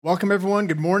Welcome, everyone.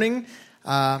 Good morning.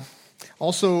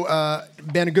 Also,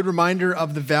 been a good reminder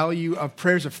of the value of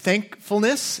prayers of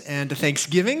thankfulness and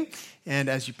thanksgiving. And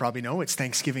as you probably know, it's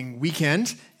Thanksgiving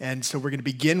weekend. And so we're going to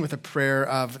begin with a prayer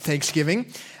of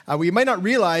thanksgiving. What you might not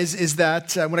realize is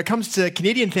that when it comes to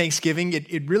Canadian Thanksgiving,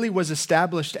 it really was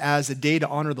established as a day to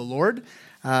honor the Lord.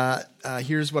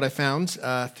 Here's what I found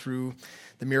through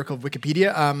the miracle of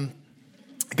Wikipedia.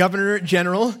 Governor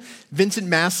General Vincent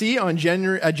Massey on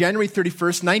January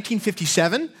 31st,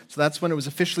 1957, so that's when it was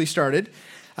officially started,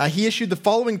 he issued the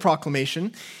following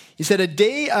proclamation. He said, "A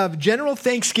day of general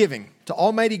thanksgiving to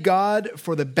Almighty God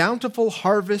for the bountiful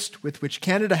harvest with which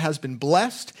Canada has been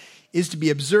blessed is to be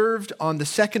observed on the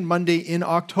second Monday in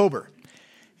October."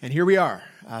 And here we are,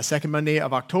 second Monday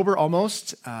of October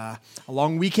almost, a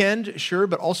long weekend, sure,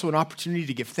 but also an opportunity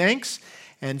to give thanks.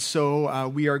 And so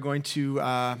we are going to,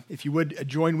 if you would,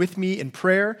 join with me in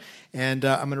prayer. And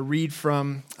I'm going to read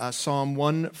from Psalm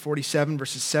 147,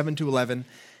 verses 7 to 11,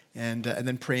 and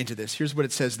then pray into this. Here's what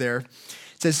it says there.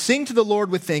 It says, "Sing to the Lord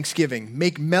with thanksgiving.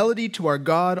 Make melody to our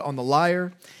God on the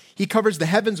lyre. He covers the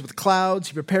heavens with clouds.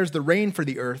 He prepares the rain for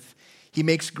the earth. He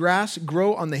makes grass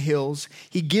grow on the hills.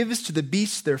 He gives to the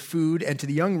beasts their food and to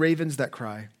the young ravens that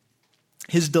cry.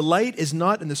 His delight is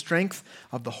not in the strength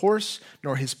of the horse,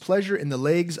 nor his pleasure in the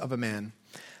legs of a man.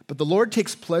 But the Lord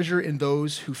takes pleasure in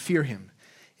those who fear him,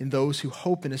 in those who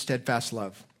hope in his steadfast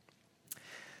love."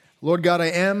 Lord God, I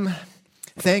am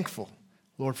thankful,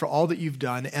 Lord, for all that you've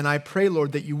done. And I pray,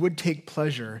 Lord, that you would take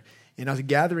pleasure in us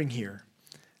gathering here.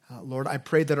 Lord, I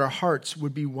pray that our hearts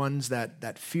would be ones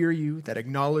that fear you, that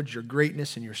acknowledge your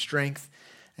greatness and your strength,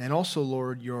 and also,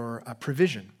 Lord, your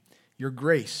provision, your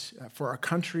grace for our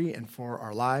country and for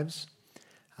our lives.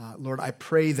 Lord, I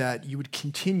pray that you would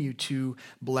continue to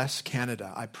bless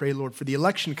Canada. I pray, Lord, for the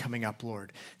election coming up,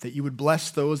 Lord, that you would bless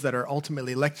those that are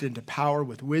ultimately elected into power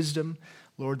with wisdom,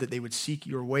 Lord, that they would seek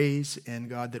your ways, and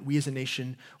God, that we as a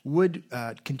nation would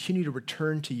continue to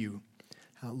return to you.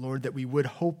 Lord, that we would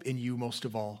hope in you most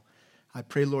of all. I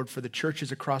pray, Lord, for the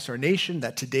churches across our nation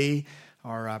that today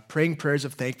are praying prayers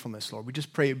of thankfulness, Lord. We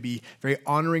just pray it would be very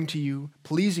honoring to you,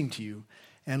 pleasing to you.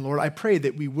 And Lord, I pray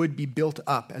that we would be built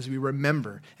up as we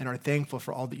remember and are thankful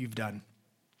for all that you've done.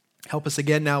 Help us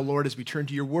again now, Lord, as we turn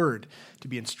to your word, to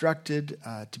be instructed,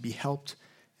 to be helped.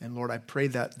 And Lord, I pray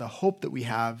that the hope that we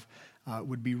have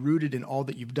would be rooted in all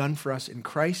that you've done for us in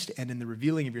Christ and in the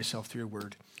revealing of yourself through your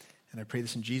word. And I pray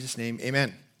this in Jesus' name,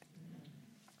 amen.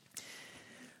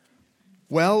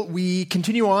 Well, we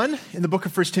continue on in the book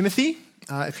of 1 Timothy.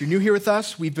 If you're new here with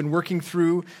us, we've been working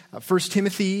through 1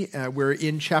 Timothy. We're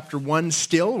in chapter 1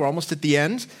 still. We're almost at the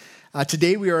end.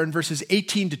 Today we are in verses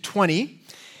 18 to 20.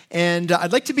 And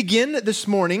I'd like to begin this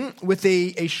morning with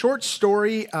a short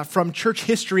story from church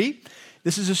history.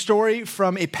 This is a story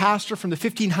from a pastor from the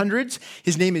 1500s.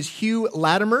 His name is Hugh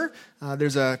Latimer.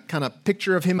 There's a kind of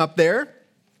picture of him up there.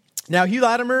 Now, Hugh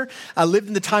Latimer lived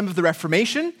in the time of the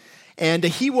Reformation, and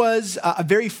he was a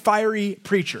very fiery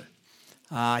preacher.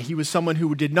 He was someone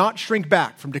who did not shrink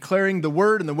back from declaring the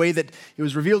word in the way that it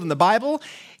was revealed in the Bible.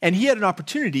 And he had an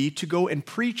opportunity to go and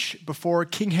preach before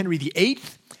King Henry VIII,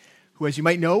 who, as you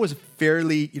might know, was a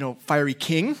fairly, fiery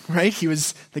king, right? He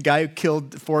was the guy who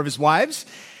killed 4 of his wives.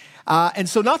 And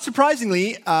so not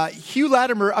surprisingly, Hugh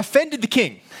Latimer offended the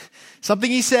king.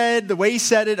 Something he said, the way he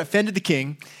said it, offended the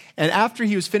king. And after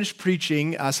he was finished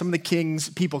preaching, some of the king's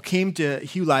people came to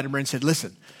Hugh Latimer and said,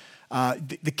 "Listen,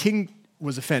 the king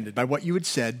was offended by what you had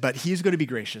said, but he is going to be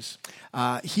gracious.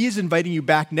 He is inviting you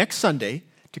back next Sunday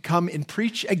to come and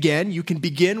preach again. You can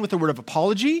begin with a word of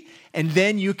apology, and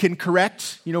then you can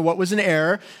correct, what was an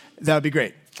error. That would be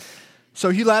great." So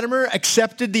Hugh Latimer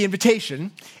accepted the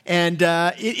invitation, and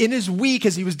in his week,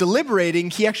 as he was deliberating,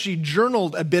 he actually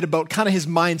journaled a bit about kind of his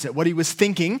mindset, what he was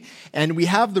thinking, and we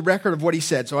have the record of what he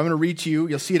said. So I'm going to read to you.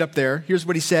 You'll see it up there. Here's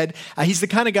what he said. He's the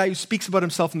kind of guy who speaks about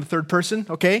himself in the third person,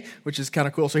 okay, which is kind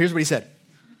of cool. So here's what he said.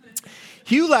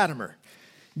 "Hugh Latimer,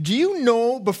 do you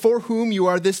know before whom you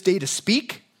are this day to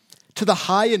speak? To the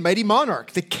high and mighty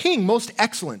monarch, the king most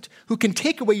excellent, who can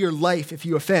take away your life if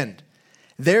you offend.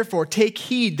 Therefore, take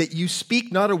heed that you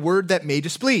speak not a word that may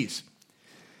displease."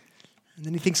 And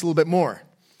then he thinks a little bit more.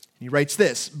 He writes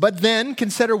this, "But then,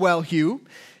 consider well, Hugh,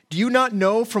 do you not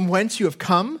know from whence you have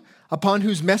come, upon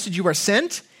whose message you are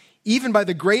sent? Even by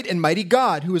the great and mighty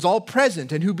God, who is all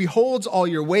present, and who beholds all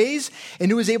your ways,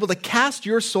 and who is able to cast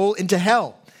your soul into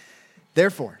hell.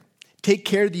 Therefore, take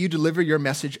care that you deliver your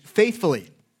message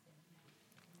faithfully."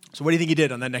 So what do you think he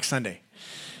did on that next Sunday?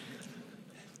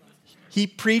 He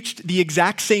preached the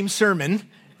exact same sermon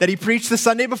that he preached the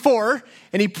Sunday before,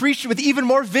 and he preached it with even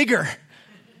more vigor.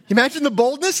 Imagine the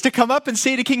boldness to come up and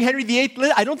say to King Henry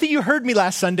VIII, I don't think you heard me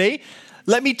last Sunday.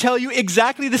 Let me tell you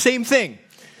exactly the same thing.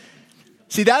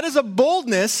 See, that is a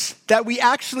boldness that we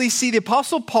actually see the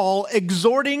Apostle Paul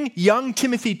exhorting young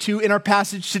Timothy to in our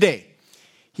passage today.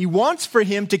 He wants for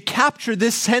him to capture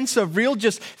this sense of real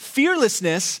just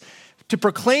fearlessness to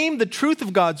proclaim the truth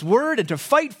of God's word and to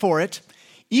fight for it,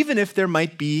 even if there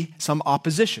might be some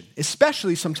opposition,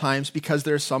 especially sometimes because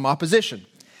there's some opposition.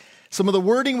 Some of the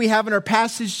wording we have in our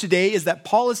passage today is that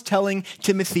Paul is telling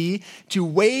Timothy to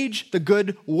wage the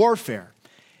good warfare.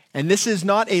 And this is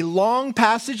not a long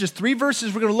passage, just 3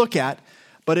 verses we're going to look at,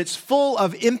 but it's full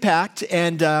of impact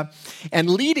and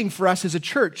leading for us as a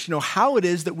church, how it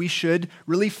is that we should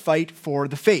really fight for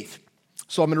the faith.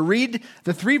 So I'm going to read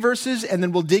the 3 verses, and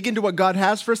then we'll dig into what God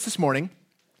has for us this morning.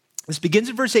 This begins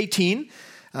in verse 18.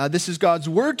 This is God's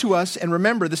word to us, and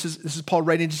remember, this is Paul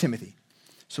writing to Timothy.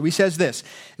 So he says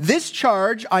this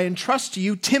charge I entrust to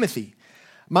you, Timothy,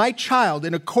 my child,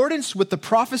 in accordance with the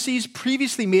prophecies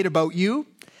previously made about you,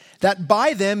 that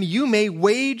by them you may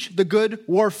wage the good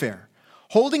warfare,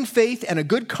 holding faith and a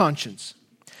good conscience.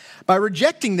 By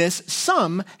rejecting this,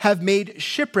 some have made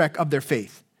shipwreck of their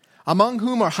faith, among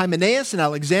whom are Hymenaeus and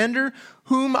Alexander,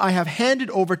 whom I have handed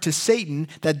over to Satan,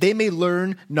 that they may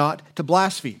learn not to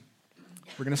blaspheme.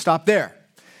 We're going to stop there.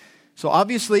 So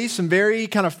obviously, some very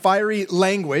kind of fiery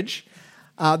language.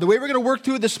 The way we're going to work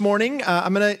through it this morning,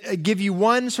 I'm going to give you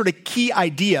one sort of key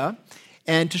idea,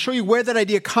 and to show you where that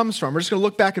idea comes from, we're just going to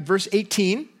look back at verse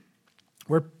 18,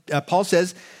 where Paul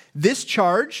says, this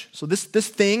charge, so this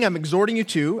thing I'm exhorting you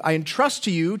to, I entrust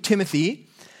to you, Timothy,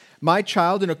 my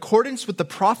child, in accordance with the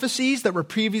prophecies that were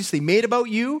previously made about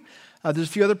you. There's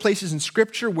a few other places in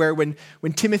Scripture where when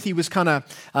Timothy was kind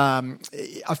of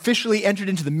officially entered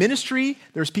into the ministry,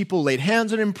 there's people laid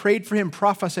hands on him, prayed for him,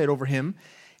 prophesied over him.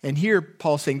 And here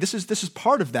Paul's saying this is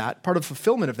part of that, part of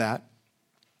fulfillment of that.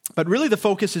 But really the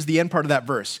focus is the end part of that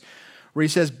verse, where he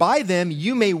says, by them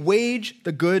you may wage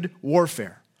the good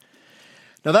warfare.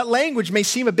 Now that language may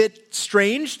seem a bit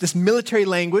strange, this military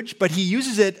language, but he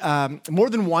uses it more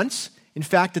than once. In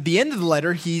fact, at the end of the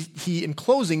letter, he in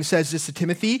closing says this to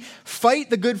Timothy, fight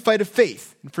the good fight of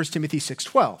faith, in 1 Timothy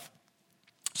 6:12.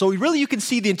 So really you can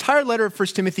see the entire letter of 1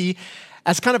 Timothy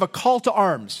as kind of a call to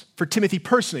arms for Timothy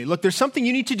personally. Look, there's something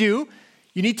you need to do.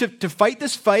 You need to fight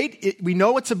this fight. We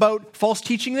know it's about false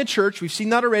teaching in the church. We've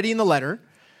seen that already in the letter.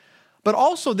 But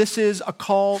also this is a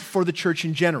call for the church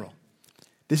in general.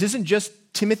 This isn't just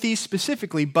Timothy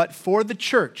specifically, but for the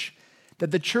church, that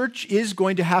the church is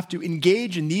going to have to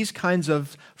engage in these kinds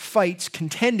of fights,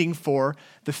 contending for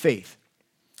the faith.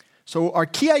 So our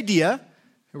key idea,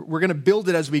 we're going to build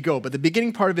it as we go, but the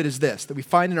beginning part of it is this, that we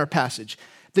find in our passage.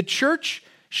 The church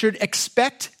should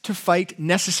expect to fight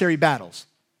necessary battles.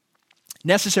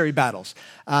 Necessary battles.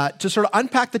 To sort of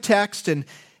unpack the text and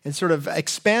sort of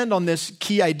expand on this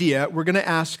key idea, we're going to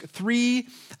ask 3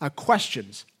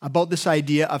 questions about this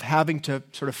idea of having to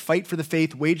sort of fight for the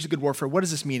faith, wage the good warfare. What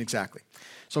does this mean exactly?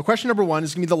 So question number 1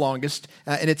 is going to be the longest,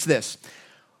 and it's this.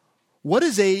 What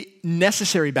is a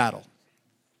necessary battle?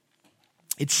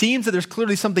 It seems that there's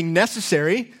clearly something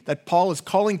necessary that Paul is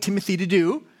calling Timothy to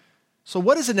do. So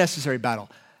what is a necessary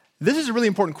battle? This is a really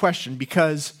important question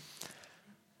because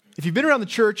if you've been around the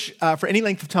church for any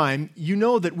length of time, you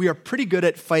know that we are pretty good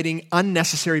at fighting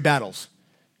unnecessary battles.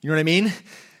 You know what I mean?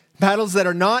 Battles that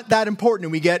are not that important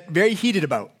and we get very heated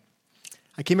about.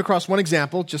 I came across one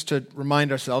example just to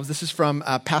remind ourselves. This is from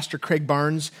Pastor Craig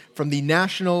Barnes from the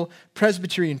National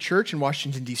Presbyterian Church in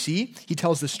Washington, D.C. He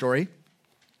tells this story.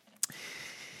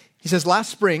 He says, last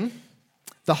spring,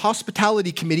 the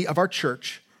hospitality committee of our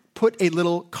church put a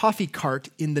little coffee cart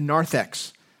in the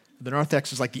narthex. The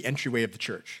narthex is like the entryway of the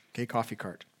church, okay, coffee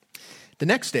cart. The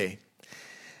next day,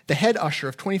 the head usher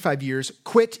of 25 years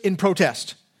quit in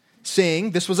protest,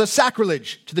 saying this was a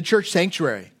sacrilege to the church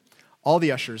sanctuary. All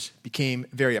the ushers became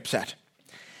very upset.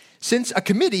 Since a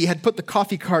committee had put the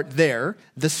coffee cart there,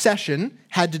 the session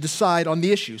had to decide on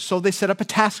the issue. So they set up a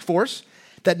task force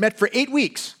that met for 8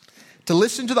 weeks to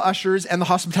listen to the ushers and the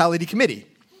hospitality committee.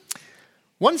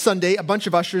 One Sunday, a bunch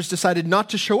of ushers decided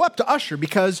not to show up to usher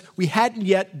because we hadn't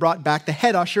yet brought back the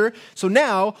head usher. So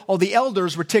now all the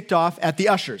elders were ticked off at the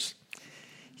ushers.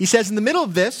 He says, in the middle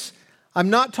of this, I'm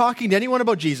not talking to anyone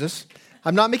about Jesus.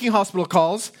 I'm not making hospital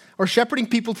calls or shepherding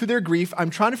people through their grief.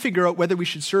 I'm trying to figure out whether we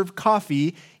should serve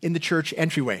coffee in the church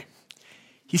entryway.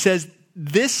 He says,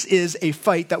 this is a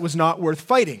fight that was not worth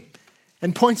fighting,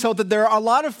 and points out that there are a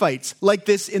lot of fights like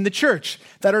this in the church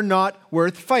that are not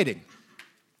worth fighting.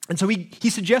 And so he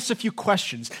suggests a few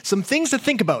questions, some things to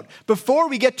think about before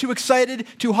we get too excited,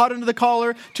 too hot under the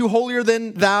collar, too holier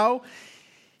than thou.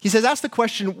 He says, ask the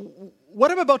question,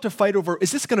 what I'm about to fight over,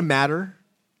 is this going to matter?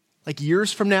 Like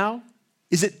years from now?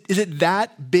 Is it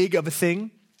that big of a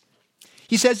thing?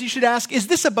 He says you should ask, is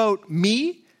this about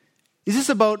me? Is this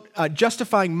about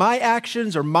justifying my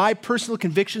actions or my personal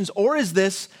convictions? Or is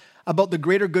this about the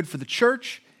greater good for the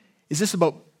church? Is this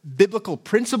about biblical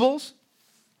principles?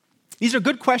 These are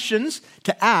good questions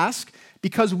to ask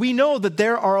because we know that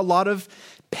there are a lot of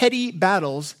petty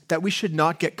battles that we should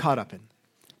not get caught up in.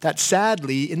 That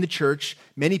sadly, in the church,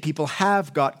 many people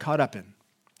have got caught up in.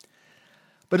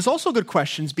 But it's also good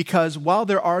questions because while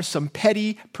there are some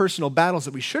petty personal battles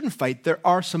that we shouldn't fight, there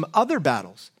are some other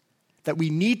battles that we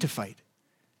need to fight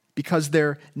because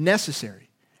they're necessary,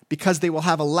 because they will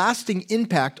have a lasting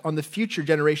impact on the future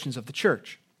generations of the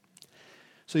church.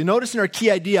 So you notice in our key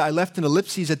idea, I left an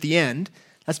ellipses at the end.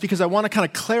 That's because I want to kind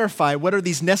of clarify what are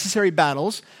these necessary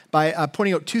battles by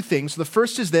pointing out two things. So the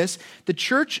first is this: the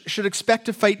church should expect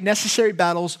to fight necessary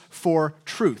battles for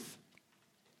truth.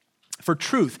 For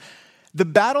truth. The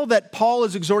battle that Paul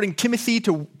is exhorting Timothy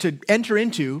to enter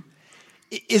into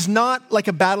is not like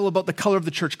a battle about the color of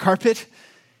the church carpet.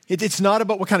 It's not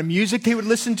about what kind of music they would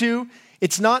listen to.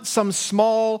 It's not some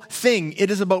small thing.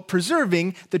 It is about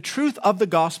preserving the truth of the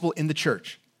gospel in the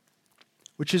church,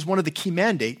 which is one of the key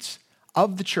mandates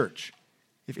of the church.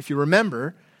 If you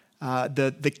remember,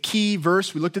 the key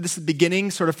verse, we looked at this at the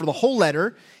beginning, sort of for the whole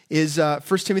letter, is 1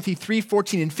 Timothy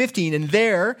 3:14 and 15. And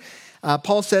there,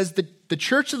 Paul says that the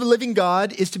church of the living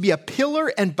God is to be a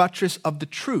pillar and buttress of the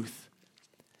truth,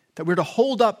 that we're to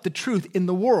hold up the truth in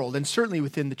the world and certainly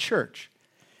within the church.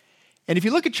 And if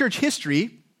you look at church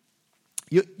history,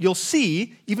 you'll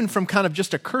see, even from kind of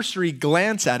just a cursory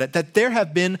glance at it, that there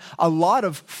have been a lot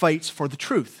of fights for the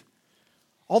truth.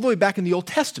 All the way back in the Old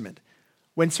Testament,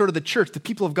 when sort of the church, the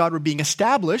people of God were being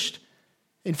established.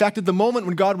 In fact, at the moment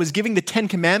when God was giving the 10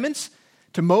 Commandments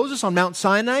to Moses on Mount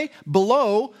Sinai,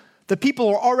 below, the people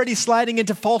were already sliding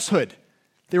into falsehood.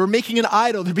 They were making an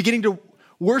idol. They're beginning to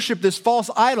worship this false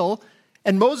idol,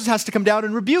 and Moses has to come down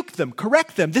and rebuke them,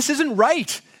 correct them. This isn't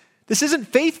right. This isn't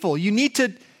faithful. You need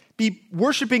to be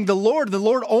worshiping the Lord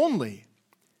only.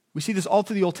 We see this all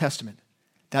through the Old Testament,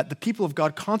 that the people of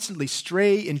God constantly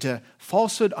stray into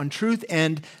falsehood, untruth,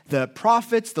 and the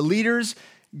prophets, the leaders,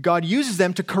 God uses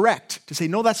them to correct, to say,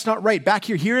 no, that's not right. Back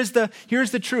here, here's the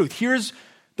truth. Here's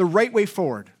the right way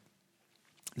forward.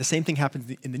 The same thing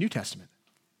happens in the New Testament.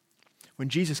 When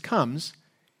Jesus comes,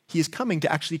 he is coming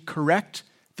to actually correct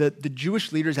the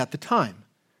Jewish leaders at the time.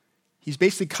 He's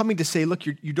basically coming to say, look,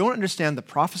 you don't understand the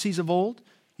prophecies of old,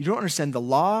 you don't understand the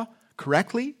law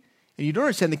correctly, and you don't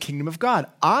understand the kingdom of God.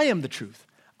 I am the truth.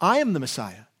 I am the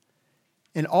Messiah.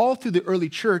 And all through the early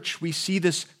church, we see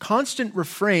this constant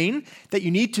refrain that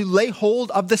you need to lay hold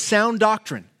of the sound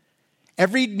doctrine.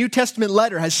 Every New Testament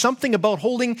letter has something about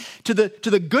holding to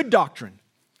the good doctrine.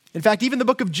 In fact, even the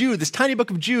book of Jude, this tiny book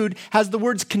of Jude, has the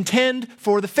words contend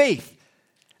for the faith.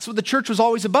 That's what the church was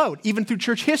always about. Even through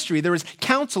church history, there was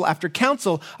council after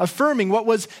council affirming what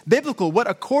was biblical, what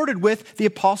accorded with the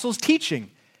apostles' teaching.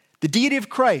 The deity of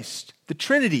Christ, the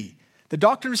Trinity, the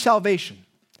doctrine of salvation.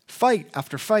 Fight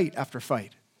after fight after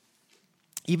fight,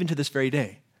 even to this very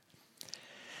day.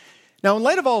 Now, in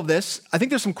light of all of this, I think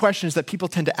there's some questions that people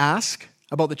tend to ask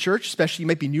about the church, especially you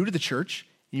might be new to the church.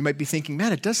 You might be thinking,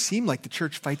 man, it does seem like the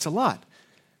church fights a lot.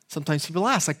 Sometimes people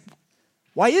ask, like,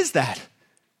 why is that?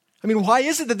 I mean, why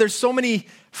is it that there's so many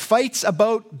fights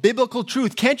about biblical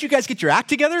truth? Can't you guys get your act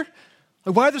together?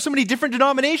 Like, why are there so many different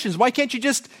denominations? Why can't you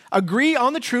just agree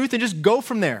on the truth and just go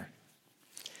from there?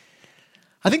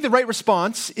 I think the right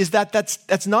response is that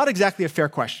that's not exactly a fair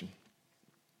question.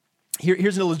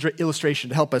 Here's an illustration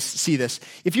to help us see this.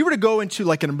 If you were to go into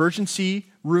like an emergency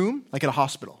room, like at a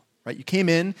hospital, right? You came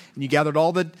in and you gathered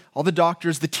all the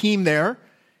doctors, the team there,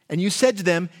 and you said to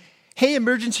them, hey,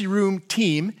 emergency room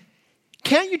team,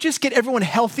 can't you just get everyone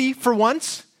healthy for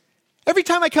once? Every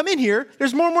time I come in here,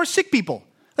 there's more and more sick people.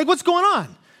 Like, what's going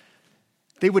on?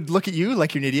 They would look at you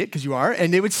like you're an idiot, because you are,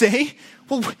 and they would say,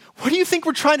 well, what do you think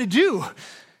we're trying to do?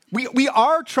 We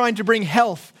are trying to bring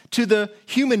health to the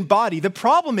human body. The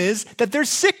problem is that there's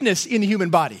sickness in the human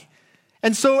body.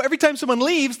 And so every time someone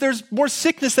leaves, there's more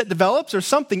sickness that develops or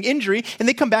something, injury, and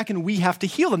they come back and we have to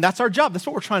heal them. That's our job. That's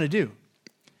what we're trying to do.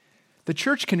 The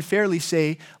church can fairly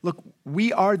say, look,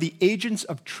 we are the agents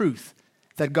of truth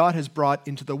that God has brought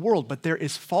into the world, but there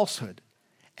is falsehood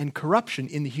and corruption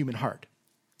in the human heart,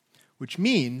 which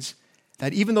means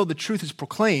that even though the truth is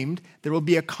proclaimed, there will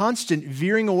be a constant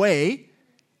veering away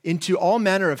into all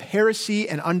manner of heresy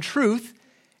and untruth,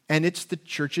 and it's the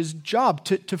church's job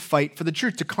to fight for the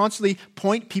truth, to constantly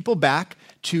point people back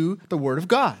to the Word of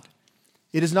God.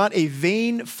 It is not a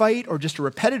vain fight or just a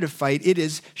repetitive fight.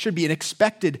 Should be an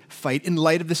expected fight in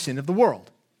light of the sin of the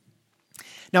world.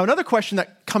 Now, another question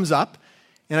that comes up,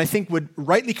 and I think would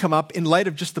rightly come up in light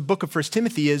of just the book of 1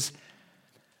 Timothy is,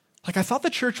 I thought the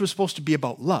church was supposed to be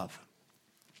about love.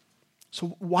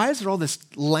 So why is there all this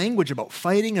language about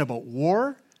fighting and about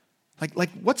war?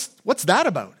 What's that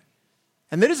about?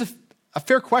 And that is a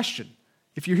fair question.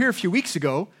 If you're here a few weeks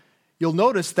ago, you'll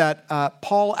notice that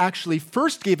Paul actually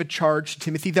first gave a charge to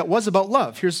Timothy that was about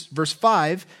love. Here's verse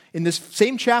 5 in this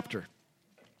same chapter.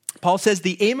 Paul says,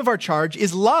 the aim of our charge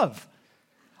is love.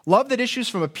 Love that issues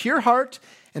from a pure heart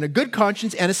and a good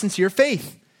conscience and a sincere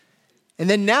faith. And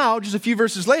then now, just a few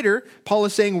verses later, Paul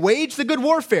is saying, wage the good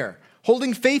warfare,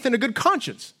 holding faith and a good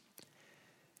conscience.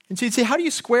 And so you'd say, how do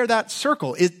you square that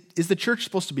circle? Is the church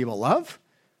supposed to be about love,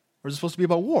 or is it supposed to be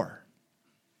about war?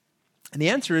 And the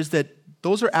answer is that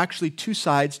those are actually two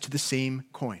sides to the same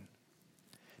coin.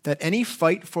 That any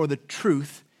fight for the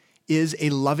truth is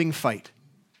a loving fight.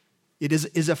 It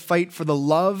is a fight for the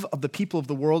love of the people of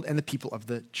the world and the people of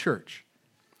the church.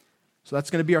 So that's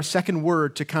going to be our second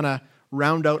word to kind of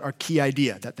round out our key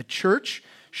idea, that the church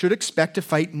should expect to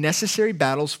fight necessary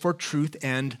battles for truth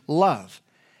and love.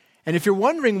 And if you're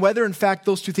wondering whether, in fact,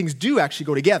 those two things do actually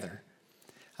go together,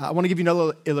 I want to give you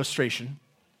another illustration.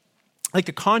 I'd like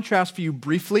to contrast for you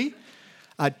briefly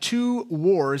two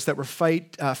wars that were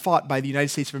fought by the United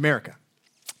States of America.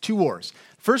 Two wars.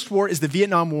 First war is the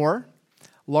Vietnam War,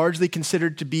 largely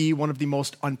considered to be one of the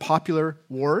most unpopular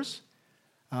wars,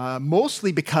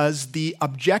 mostly because the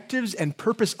objectives and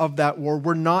purpose of that war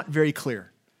were not very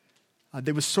clear.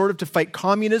 They was sort of to fight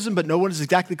communism, but no one is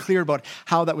exactly clear about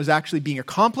how that was actually being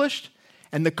accomplished,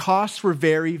 and the costs were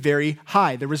very, very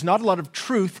high. There was not a lot of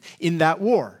truth in that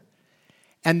war.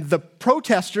 And the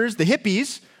protesters, the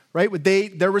hippies, right,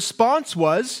 their response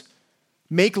was,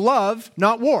 make love,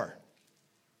 not war.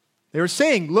 They were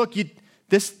saying, look,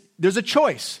 there's a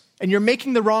choice, and you're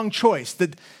making the wrong choice.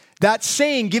 That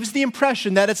saying gives the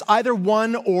impression that it's either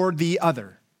one or the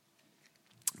other.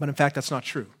 But in fact, that's not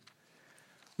true.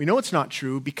 We know it's not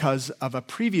true because of a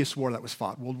previous war that was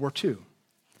fought, World War II.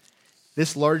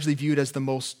 This largely viewed as the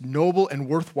most noble and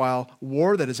worthwhile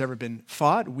war that has ever been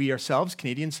fought. We ourselves,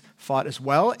 Canadians, fought as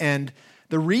well. And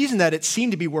the reason that it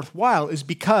seemed to be worthwhile is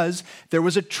because there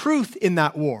was a truth in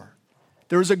that war.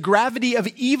 There was a gravity of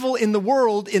evil in the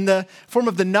world in the form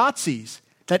of the Nazis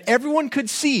that everyone could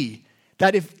see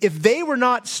that if they were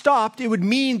not stopped, it would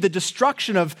mean the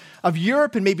destruction of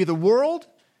Europe and maybe the world.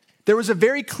 There was a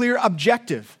very clear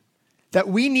objective that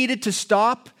we needed to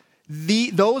stop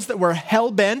those that were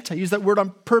hell-bent, I use that word on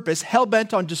purpose,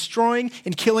 hell-bent on destroying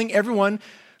and killing everyone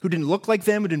who didn't look like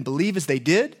them, who didn't believe as they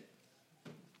did.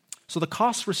 So the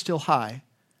costs were still high,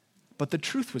 but the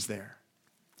truth was there.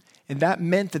 And that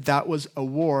meant that was a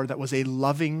war that was a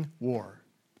loving war.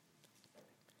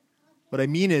 What I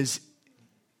mean is,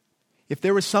 if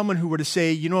there was someone who were to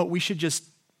say, you know what, we should just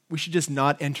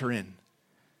not enter in.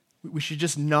 We should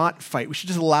just not fight. We should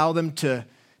just allow them to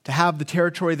have the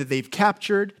territory that they've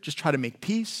captured, just try to make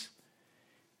peace.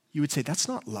 You would say, that's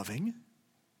not loving.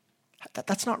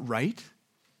 That's not right.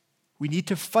 We need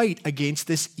to fight against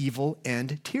this evil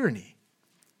and tyranny.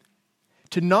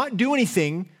 To not do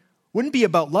anything wouldn't be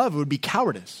about love, it would be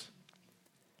cowardice.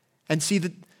 And see,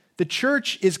 the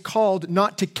church is called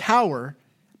not to cower,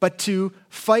 but to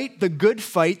fight the good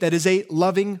fight that is a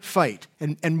loving fight.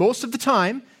 And most of the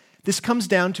time, this comes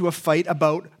down to a fight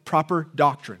about proper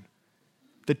doctrine.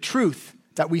 The truth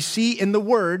that we see in the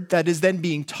word that is then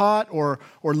being taught or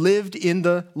lived in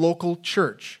the local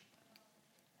church.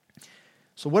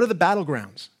 So what are the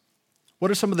battlegrounds?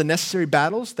 What are some of the necessary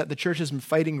battles that the church has been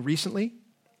fighting recently?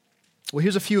 Well,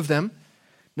 here's a few of them.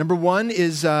 Number one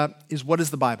is what is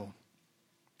the Bible?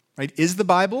 Right? Is the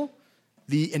Bible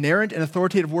the inerrant and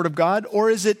authoritative word of God, or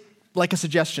is it like a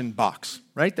suggestion box,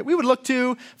 right? That we would look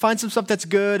to, find some stuff that's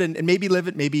good and maybe live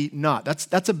it, maybe not.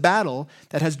 That's a battle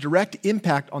that has direct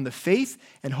impact on the faith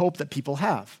and hope that people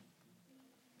have.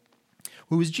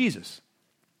 Who is Jesus?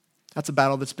 That's a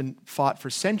battle that's been fought for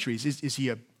centuries. Is he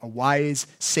a wise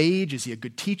sage? Is he a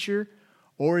good teacher?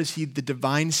 Or is he the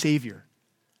divine Savior?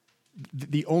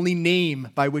 The only name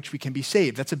by which we can be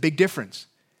saved. That's a big difference.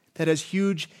 That has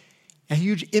a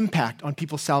huge impact on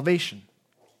people's salvation.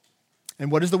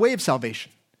 And what is the way of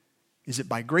salvation? Is it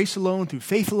by grace alone, through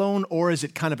faith alone, or is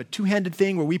it kind of a two-handed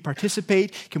thing where we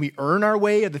participate? Can we earn our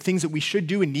way of the things that we should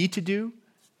do and need to do?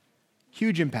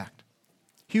 Huge impact.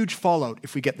 Huge fallout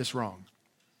if we get this wrong.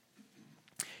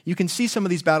 You can see some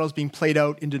of these battles being played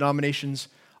out in denominations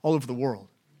all over the world.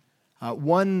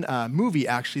 One movie,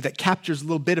 actually, that captures a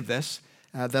little bit of this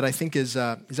that I think is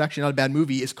actually not a bad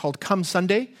movie is called Come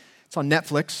Sunday. It's on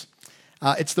Netflix.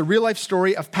 It's the real-life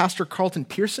story of Pastor Carlton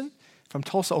Pearson from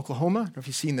Tulsa, Oklahoma. I don't know if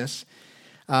you've seen this.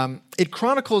 It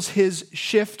chronicles his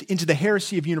shift into the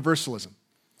heresy of universalism.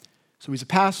 So he's a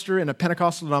pastor in a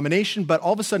Pentecostal denomination, but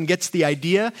all of a sudden gets the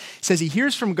idea, says he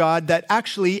hears from God that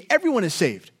actually everyone is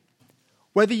saved.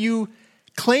 Whether you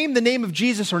claim the name of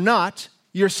Jesus or not,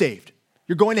 you're saved.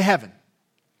 You're going to heaven.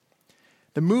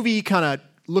 The movie kind of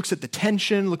looks at the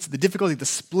tension, looks at the difficulty, the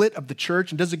split of the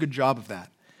church, and does a good job of that.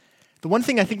 The one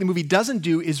thing I think the movie doesn't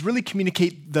do is really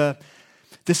communicate the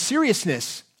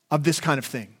seriousness of this kind of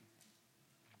thing.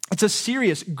 It's a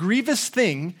serious, grievous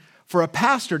thing for a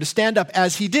pastor to stand up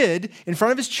as he did in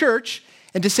front of his church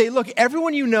and to say, look,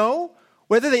 everyone you know,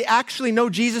 whether they actually know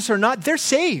Jesus or not, they're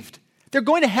saved. They're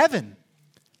going to heaven.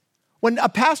 When a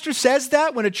pastor says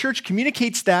that, when a church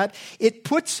communicates that, it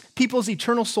puts people's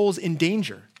eternal souls in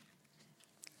danger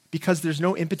because there's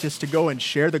no impetus to go and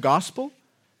share the gospel.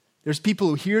 There's people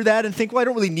who hear that and think, well, I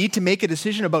don't really need to make a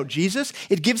decision about Jesus.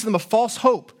 It gives them a false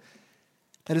hope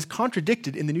that is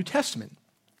contradicted in the New Testament.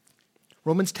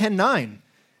 Romans 10:9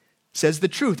 says the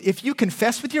truth. If you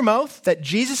confess with your mouth that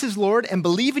Jesus is Lord and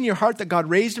believe in your heart that God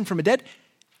raised him from the dead,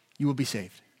 you will be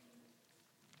saved.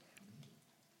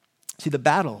 See, the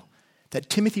battle that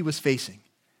Timothy was facing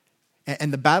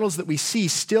and the battles that we see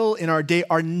still in our day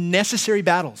are necessary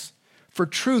battles for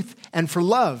truth and for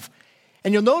love.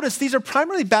 And you'll notice these are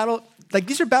primarily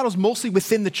battles mostly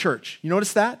within the church. You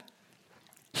notice that?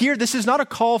 Here, this is not a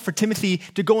call for Timothy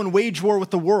to go and wage war with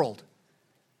the world.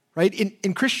 Right?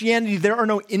 In Christianity, there are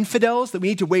no infidels that we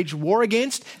need to wage war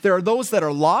against. There are those that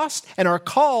are lost, and our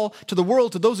call to the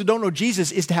world, to those who don't know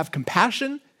Jesus, is to have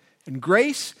compassion and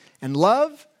grace and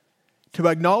love, to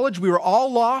acknowledge we were all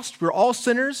lost, we're all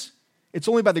sinners. It's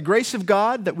only by the grace of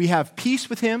God that we have peace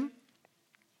with him.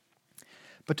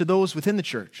 But to those within the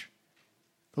church,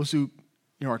 those who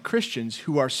are Christians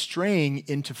who are straying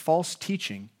into false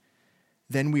teaching,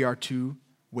 then we are to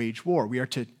wage war. We are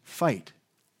to fight.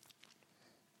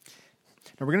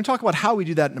 Now, we're going to talk about how we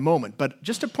do that in a moment, but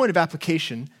just a point of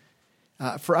application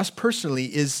for us personally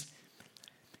is,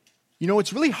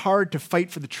 it's really hard to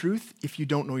fight for the truth if you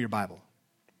don't know your Bible.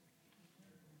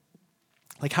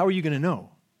 Like, how are you going to know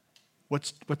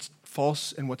what's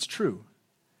false and what's true?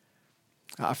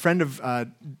 A friend of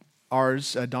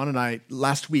ours, Dawn and I,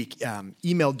 last week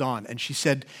emailed Dawn, and she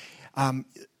said,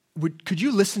 could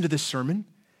you listen to this sermon?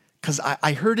 Because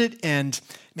I heard it, and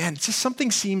man, it's just something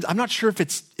seems, I'm not sure if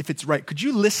it's right. Could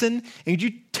you listen, and could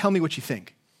you tell me what you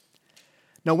think?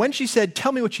 Now, when she said,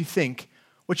 tell me what you think,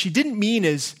 what she didn't mean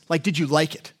is, like, did you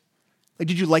like it? Like,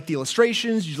 did you like the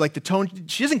illustrations? Did you like the tone?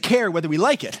 She doesn't care whether we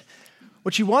like it.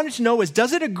 What she wanted to know is,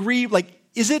 does it agree, like,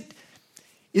 is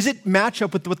it match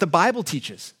up with what the Bible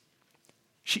teaches?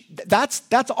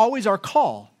 That's always our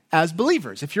call as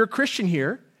believers. If you're a Christian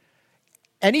here,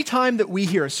 anytime that we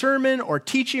hear a sermon or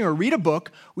teaching or read a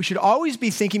book, we should always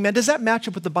be thinking, man, does that match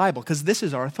up with the Bible? Because this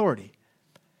is our authority.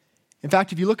 In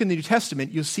fact, if you look in the New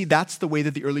Testament, you'll see that's the way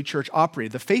that the early church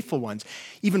operated, the faithful ones.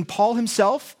 Even Paul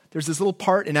himself, there's this little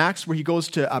part in Acts where he goes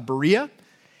to Berea,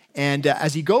 and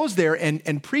as he goes there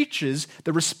and preaches,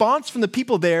 the response from the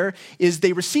people there is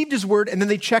they received his word and then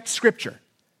they checked Scripture.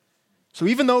 So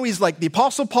even though he's like the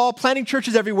Apostle Paul planting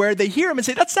churches everywhere, they hear him and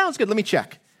say, that sounds good, let me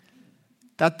check.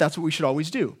 That's what we should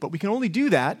always do. But we can only do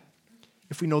that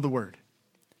if we know the Word.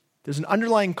 There's an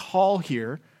underlying call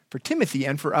here for Timothy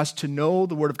and for us to know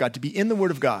the Word of God, to be in the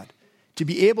Word of God, to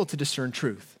be able to discern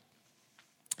truth.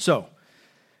 So,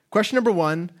 question number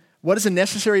 1, what is a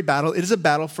necessary battle? It is a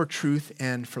battle for truth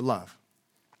and for love.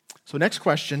 So next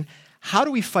question, how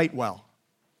do we fight well?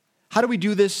 How do we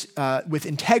do this with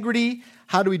integrity?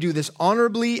 How do we do this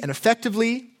honorably and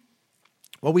effectively?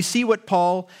 Well, we see what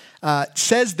Paul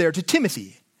says there to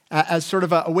Timothy as sort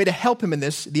of a way to help him in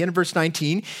this. At the end of verse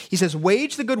 19, he says,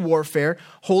 wage the good warfare,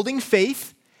 holding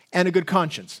faith and a good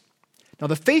conscience. Now,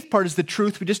 the faith part is the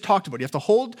truth we just talked about. You have to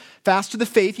hold fast to the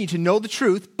faith. You need to know the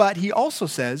truth. But he also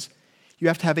says you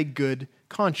have to have a good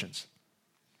conscience.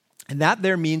 And that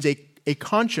there means a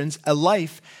conscience, a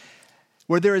life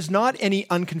where there is not any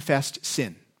unconfessed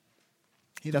sin.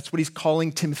 That's what he's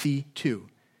calling Timothy to.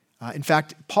 In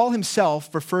fact, Paul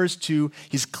himself refers to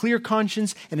his clear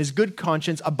conscience and his good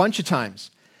conscience a bunch of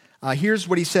times. Here's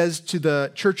what he says to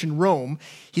the church in Rome.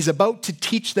 He's about to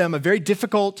teach them a very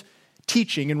difficult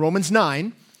teaching in Romans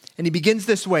 9, and he begins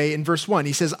this way in verse 1.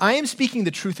 He says, I am speaking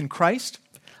the truth in Christ.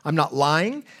 I'm not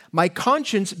lying. My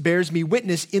conscience bears me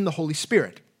witness in the Holy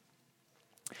Spirit.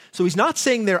 So he's not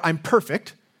saying there, I'm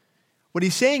perfect. What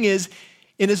he's saying is,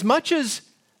 inasmuch as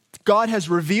God has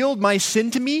revealed my sin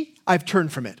to me, I've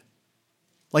turned from it.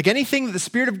 Like anything that the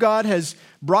Spirit of God has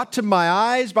brought to my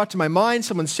eyes, brought to my mind,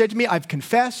 someone said to me, I've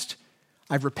confessed,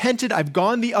 I've repented, I've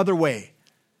gone the other way.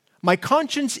 My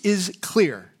conscience is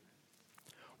clear.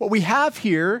 What we have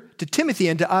here to Timothy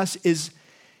and to us is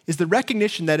the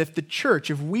recognition that if the church,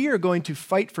 if we are going to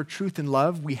fight for truth and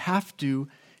love, we have to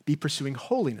be pursuing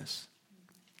holiness.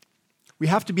 We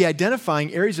have to be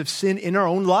identifying areas of sin in our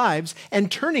own lives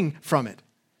and turning from it.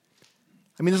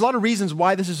 I mean, there's a lot of reasons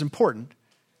why this is important.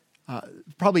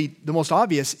 Probably the most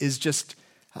obvious is just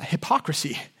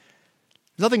hypocrisy.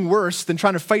 There's nothing worse than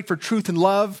trying to fight for truth and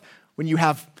love when you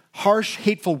have harsh,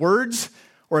 hateful words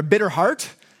or a bitter heart.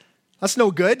 That's no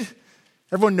good.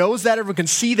 Everyone knows that. Everyone can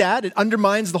see that. It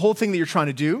undermines the whole thing that you're trying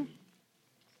to do.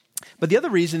 But the other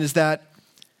reason is that,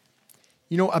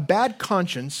 a bad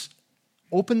conscience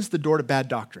opens the door to bad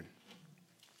doctrine.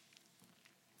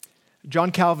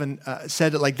 John Calvin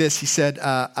said it like this. He said,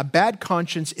 a bad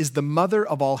conscience is the mother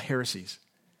of all heresies.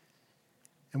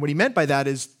 And what he meant by that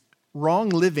is wrong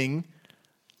living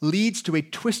leads to a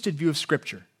twisted view of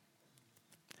Scripture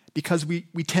because we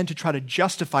tend to try to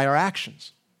justify our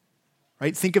actions.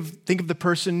 Right? Think of the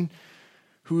person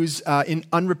who's in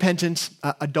unrepentant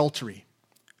adultery,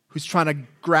 who's trying to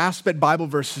grasp at Bible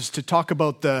verses to talk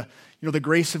about the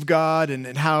grace of God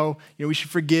and how we should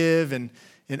forgive and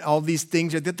all these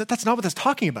things. That's not what that's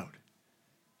talking about.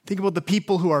 Think about the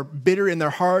people who are bitter in their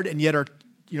heart and yet are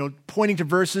pointing to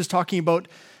verses talking about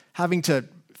having to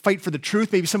fight for the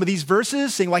truth. Maybe some of these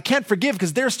verses saying, well, I can't forgive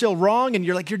because they're still wrong. And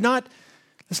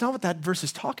that's not what that verse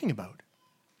is talking about.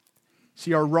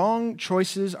 See, our wrong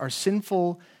choices, our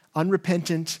sinful,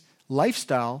 unrepentant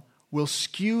lifestyle will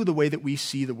skew the way that we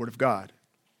see the Word of God.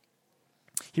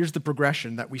 Here's the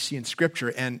progression that we see in Scripture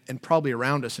and probably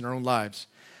around us in our own lives.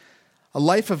 A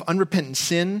life of unrepentant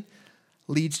sin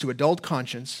leads to a dulled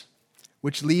conscience,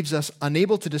 which leaves us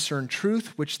unable to discern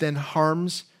truth, which then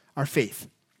harms our faith,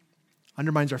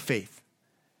 undermines our faith.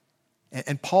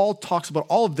 And Paul talks about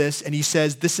all of this, and he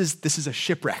says this is a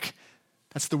shipwreck.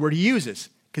 That's the word he uses.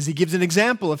 Because he gives an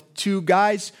example of two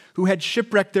guys who had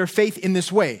shipwrecked their faith in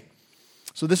this way.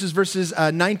 So this is verses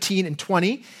 19 and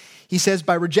 20. He says,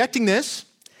 by rejecting this,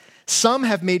 some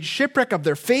have made shipwreck of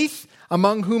their faith,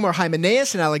 among whom are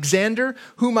Hymenaeus and Alexander,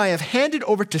 whom I have handed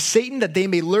over to Satan that they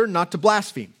may learn not to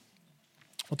blaspheme.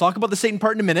 We'll talk about the Satan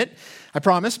part in a minute, I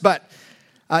promise. But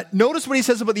notice what he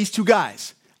says about these two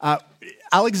guys.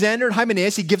 Alexander and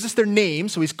Hymenaeus, he gives us their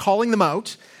names, so he's calling them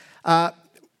out.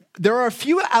 There are a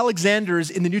few Alexanders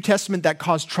in the New Testament that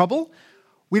cause trouble.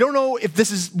 We don't know if this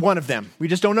is one of them. We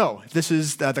just don't know. If this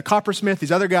is the coppersmith,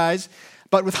 these other guys.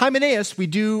 But with Hymenaeus, we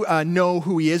do know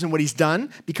who he is and what he's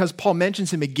done because Paul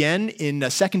mentions him again in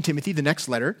 2 Timothy, the next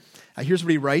letter. Here's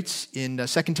what he writes in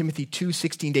 2 Timothy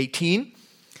 2:16-18.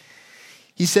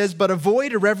 He says, but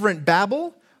avoid irreverent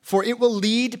babble, for it will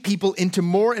lead people into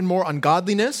more and more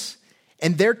ungodliness,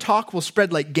 and their talk will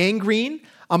spread like gangrene.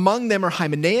 Among them are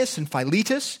Hymenaeus and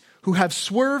Philetus, who have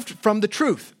swerved from the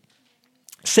truth,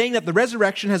 saying that the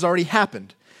resurrection has already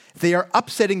happened. They are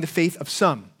upsetting the faith of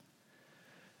some.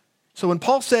 So when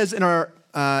Paul says in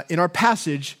our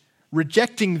passage,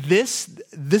 rejecting this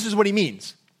is what he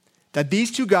means. That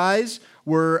these two guys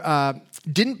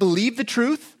didn't believe the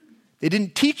truth, they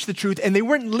didn't teach the truth, and they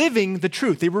weren't living the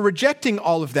truth. They were rejecting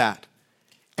all of that.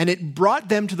 And it brought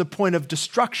them to the point of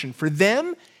destruction for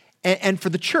them and for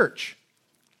the church.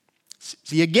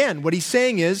 See, again, what he's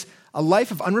saying is a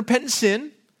life of unrepentant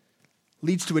sin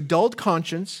leads to a dulled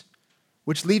conscience,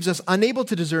 which leaves us unable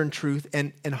to discern truth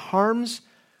and harms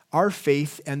our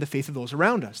faith and the faith of those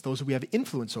around us, those that we have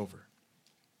influence over.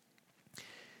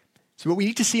 So what we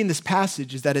need to see in this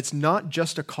passage is that it's not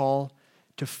just a call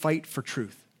to fight for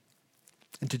truth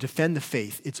and to defend the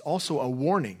faith. It's also a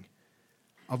warning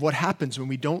of what happens when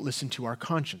we don't listen to our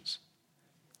conscience.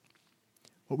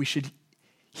 What we should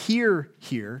hear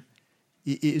here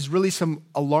is really some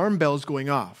alarm bells going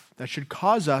off that should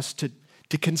cause us to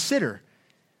consider,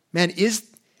 man, is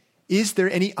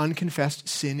there any unconfessed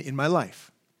sin in my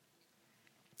life?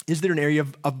 Is there an area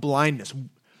of blindness,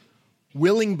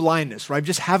 willing blindness, where I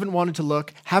just haven't wanted to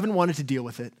look, haven't wanted to deal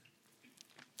with it?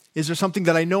 Is there something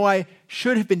that I know I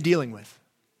should have been dealing with?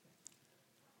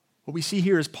 What we see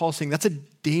here is Paul saying that's a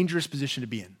dangerous position to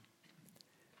be in,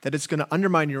 that it's going to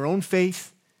undermine your own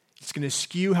faith, it's going to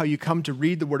skew how you come to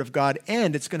read the Word of God,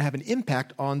 and it's going to have an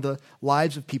impact on the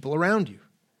lives of people around you.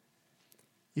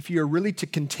 If you're really to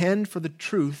contend for the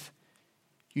truth,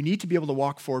 you need to be able to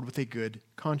walk forward with a good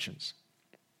conscience.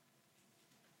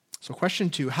 So question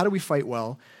 2, how do we fight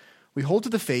well? We hold to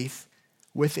the faith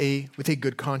with a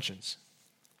good conscience.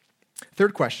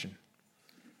 Third question,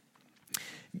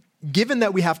 given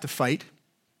that we have to fight,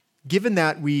 given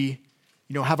that we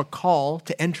have a call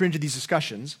to enter into these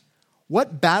discussions,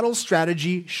 what battle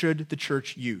strategy should the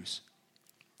church use?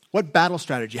 What battle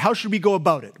strategy? How should we go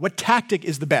about it? What tactic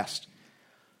is the best?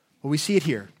 Well, we see it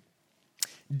here.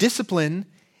 Discipline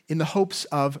in the hopes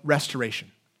of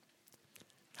restoration.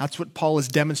 That's what Paul is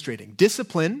demonstrating.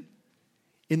 Discipline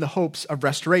in the hopes of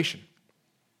restoration.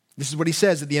 This is what he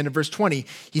says at the end of verse 20.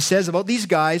 He says about these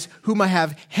guys whom I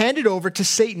have handed over to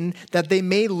Satan that they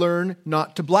may learn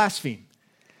not to blaspheme.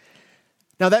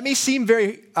 Now that may seem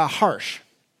very harsh.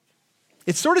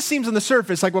 It sort of seems on the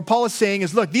surface like what Paul is saying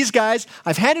is, look, these guys,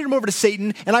 I've handed them over to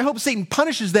Satan, and I hope Satan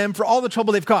punishes them for all the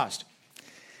trouble they've caused.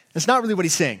 That's not really what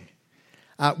he's saying.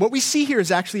 What we see here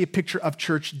is actually a picture of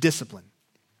church discipline.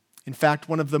 In fact,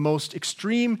 one of the most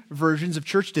extreme versions of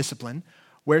church discipline,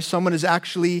 where someone is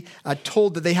actually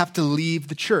told that they have to leave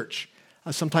the church.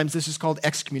 Sometimes this is called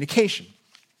excommunication.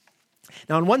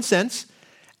 Now, in one sense,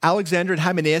 Alexander and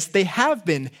Hymenaeus, they have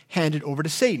been handed over to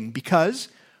Satan because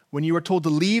when you are told to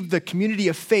leave the community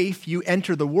of faith, you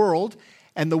enter the world,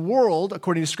 and the world,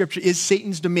 according to Scripture, is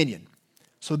Satan's dominion.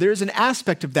 So there is an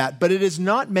aspect of that, but it is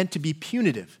not meant to be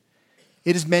punitive.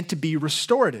 It is meant to be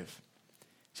restorative.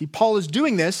 See, Paul is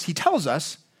doing this, he tells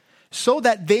us, so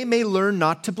that they may learn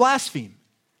not to blaspheme.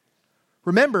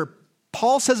 Remember,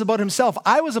 Paul says about himself,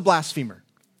 I was a blasphemer.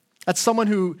 That's someone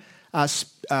who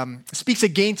speaks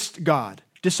against God,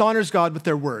 dishonors God with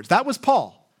their words. That was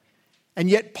Paul. And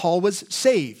yet Paul was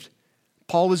saved.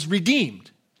 Paul was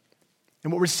redeemed.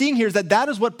 And what we're seeing here is that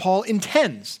is what Paul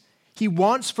intends. He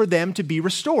wants for them to be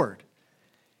restored.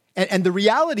 And the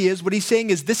reality is, what he's saying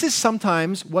is, this is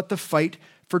sometimes what the fight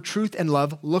for truth and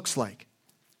love looks like.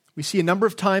 We see a number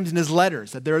of times in his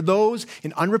letters that there are those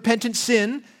in unrepentant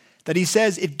sin that he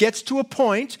says it gets to a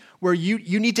point where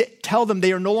you need to tell them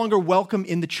they are no longer welcome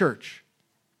in the church.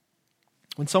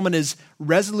 When someone is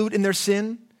resolute in their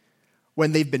sin,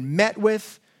 when they've been met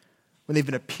with, when they've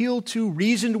been appealed to,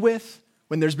 reasoned with,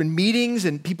 when there's been meetings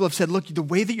and people have said, look, the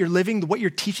way that you're living, what you're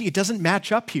teaching, it doesn't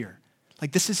match up here.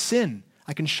 Like, this is sin.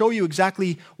 I can show you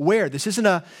exactly where. This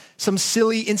isn't some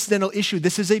silly incidental issue.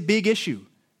 This is a big issue.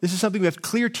 This is something we have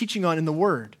clear teaching on in the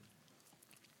Word.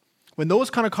 When those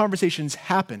kind of conversations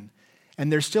happen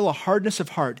and there's still a hardness of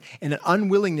heart and an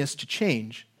unwillingness to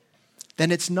change,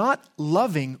 then it's not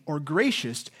loving or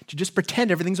gracious to just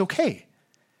pretend everything's okay.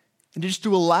 And just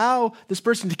to allow this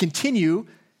person to continue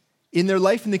in their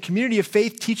life in the community of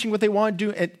faith, teaching what they want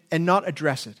to do and not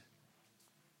address it.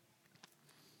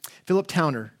 Philip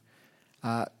Towner,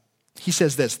 he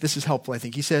says this. This is helpful, I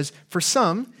think. He says, for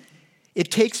some,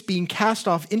 it takes being cast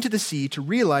off into the sea to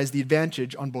realize the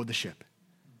advantage on board the ship.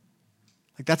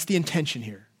 Like, that's the intention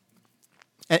here.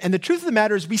 And the truth of the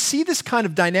matter is we see this kind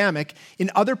of dynamic in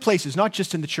other places, not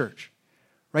just in the church.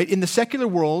 Right? In the secular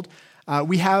world,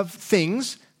 we have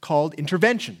things called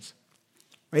interventions.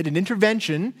 Right? An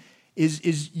intervention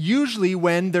is usually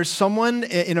when there's someone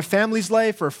in a family's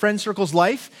life or a friend circle's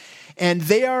life, and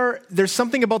there's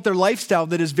something about their lifestyle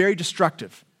that is very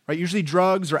destructive. Right? Usually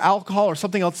drugs or alcohol or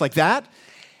something else like that.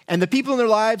 And the people in their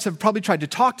lives have probably tried to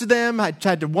talk to them,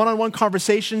 had one-on-one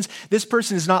conversations. This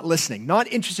person is not listening,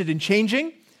 not interested in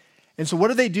changing. And so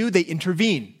what do? They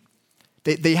intervene.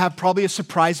 They have probably a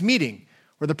surprise meeting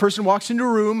where the person walks into a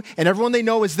room and everyone they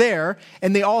know is there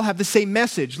and they all have the same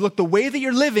message. Look, the way that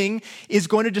you're living is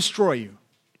going to destroy you.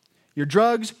 Your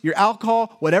drugs, your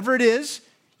alcohol, whatever it is,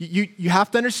 you have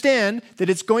to understand that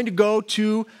it's going to go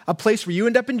to a place where you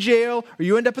end up in jail or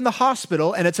you end up in the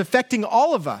hospital, and it's affecting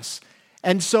all of us.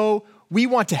 And so we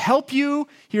want to help you.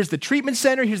 Here's the treatment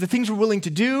center. Here's the things we're willing to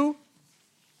do.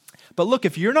 But look,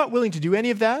 if you're not willing to do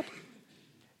any of that,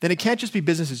 then it can't just be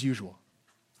business as usual.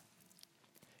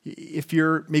 If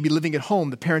you're maybe living at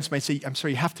home, the parents might say, I'm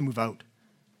sorry, you have to move out.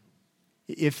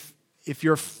 If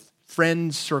you're a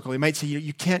friend's circle, they might say,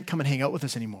 you can't come and hang out with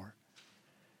us anymore.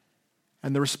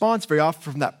 And the response very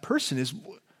often from that person is,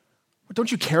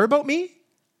 don't you care about me?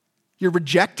 You're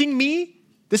rejecting me?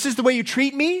 This is the way you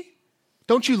treat me?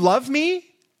 Don't you love me?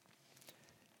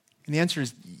 And the answer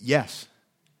is yes.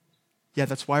 Yeah,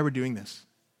 that's why we're doing this.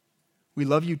 We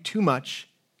love you too much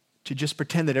to just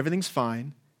pretend that everything's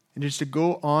fine and just to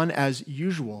go on as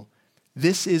usual.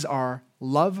 This is our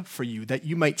love for you, that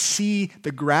you might see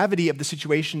the gravity of the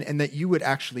situation and that you would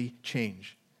actually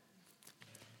change.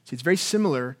 See, it's very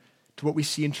similar to what we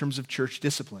see in terms of church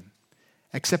discipline,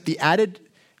 except the added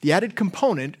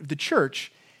component of the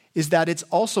church is that it's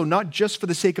also not just for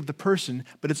the sake of the person,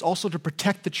 but it's also to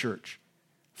protect the church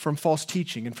from false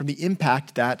teaching and from the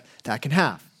impact that can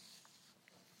have.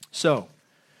 So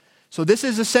this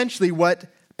is essentially what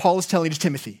Paul is telling to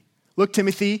Timothy. Look,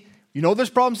 Timothy, you know there's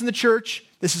problems in the church.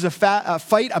 This is a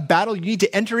fight, a battle you need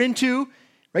to enter into.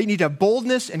 right? You need to have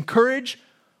boldness and courage,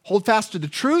 hold fast to the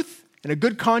truth and a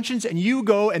good conscience, and you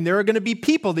go, and there are going to be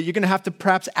people that you're going to have to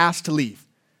perhaps ask to leave.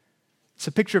 It's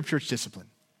a picture of church discipline.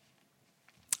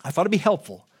 I thought it'd be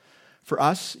helpful for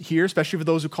us here, especially for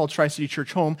those who call Tri-City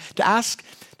Church home, to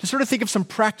sort of think of some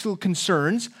practical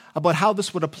concerns about how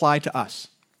this would apply to us,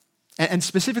 and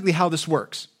specifically how this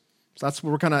works. So that's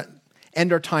where we're going to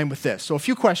end our time with this. So a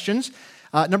few questions.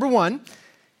 Number one,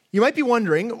 you might be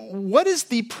wondering, what is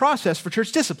the process for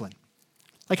church discipline?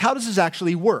 Like, how does this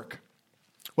actually work?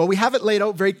 Well, we have it laid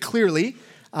out very clearly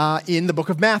in the book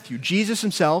of Matthew. Jesus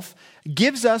himself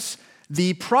gives us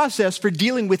the process for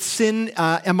dealing with sin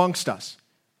amongst us,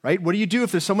 right? What do you do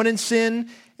if there's someone in sin,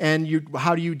 and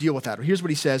how do you deal with that? Well, here's what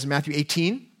he says in Matthew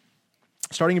 18,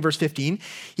 starting in verse 15.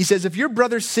 He says, if your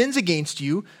brother sins against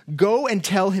you, go and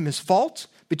tell him his fault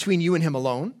between you and him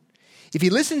alone. If he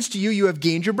listens to you, you have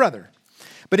gained your brother.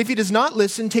 But if he does not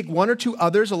listen, take one or two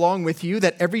others along with you,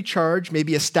 that every charge may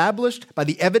be established by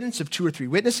the evidence of 2 or 3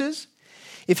 witnesses.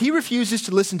 If he refuses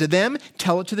to listen to them,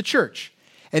 tell it to the church.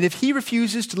 And if he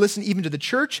refuses to listen even to the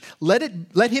church, let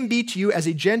him be to you as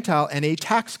a Gentile and a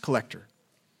tax collector.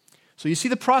 So you see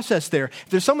the process there.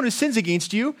 If there's someone who sins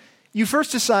against you, you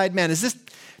first decide, man,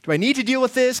 do I need to deal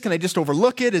with this? Can I just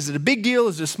overlook it? Is it a big deal?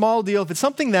 Is it a small deal? If it's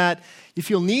something that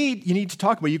you need to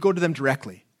talk about, you go to them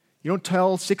directly. You don't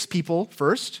tell 6 people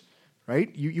first,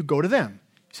 right? You go to them.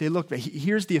 You say, look,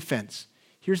 here's the offense.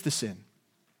 Here's the sin.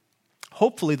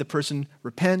 Hopefully the person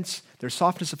repents, there's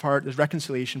softness of heart, there's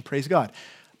reconciliation, praise God.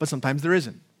 But sometimes there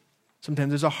isn't. Sometimes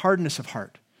there's a hardness of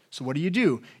heart. So what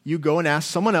do? You go and ask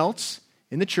someone else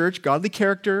in the church, godly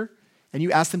character, and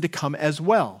you ask them to come as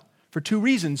well for 2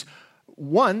 reasons.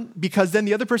 One, because then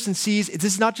the other person sees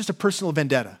this is not just a personal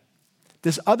vendetta.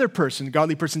 This other person,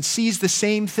 godly person, sees the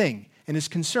same thing and is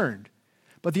concerned.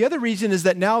 But the other reason is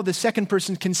that now the second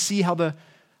person can see how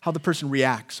the person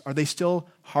reacts. Are they still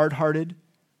hard-hearted?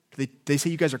 Do they say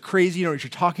you guys are crazy, you know what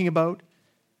you're talking about?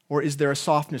 Or is there a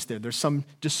softness there? There's some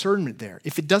discernment there.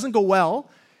 If it doesn't go well,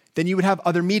 then you would have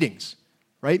other meetings,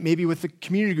 right? Maybe with the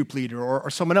community group leader or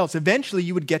someone else. Eventually,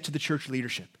 you would get to the church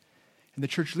leadership. And the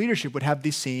church leadership would have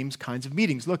these same kinds of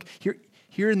meetings. Look,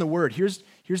 here in the Word, here's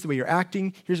the way you're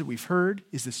acting. Here's what we've heard.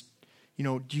 Is this,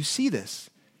 do you see this?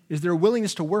 Is there a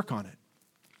willingness to work on it?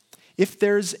 If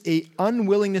there's an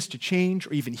unwillingness to change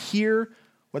or even hear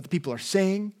what the people are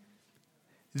saying,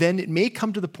 then it may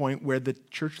come to the point where the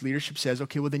church leadership says,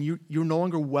 okay, well then you're no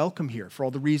longer welcome here for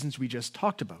all the reasons we just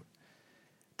talked about.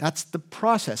 That's the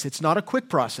process. It's not a quick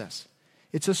process.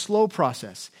 It's a slow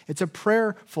process. It's a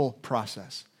prayerful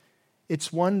process.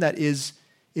 It's one that is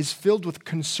filled with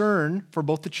concern for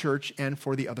both the church and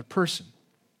for the other person.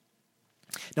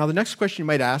 Now, the next question you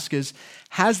might ask is,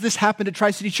 has this happened at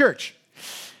Tri-City Church?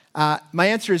 My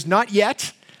answer is not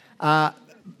yet,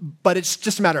 but it's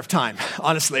just a matter of time,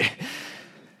 honestly.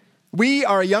 We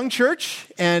are a young church,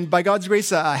 and by God's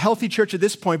grace, a healthy church at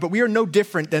this point, but we are no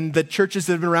different than the churches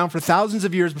that have been around for thousands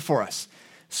of years before us.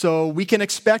 So we can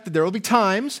expect that there will be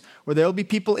times where there will be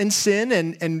people in sin,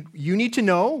 and you need to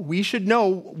know, we should know,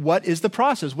 what is the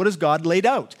process? What has God laid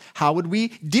out? How would we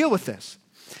deal with this?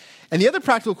 And the other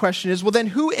practical question is, well, then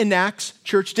who enacts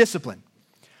church discipline?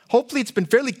 Hopefully it's been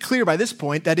fairly clear by this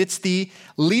point that it's the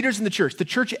leaders in the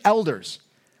church elders.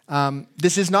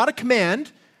 This is not a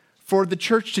command for the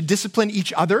church to discipline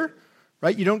each other,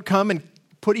 right? You don't come and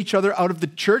put each other out of the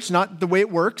church, not the way it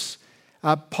works.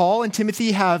 Paul and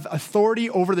Timothy have authority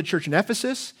over the church in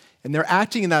Ephesus, and they're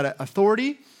acting in that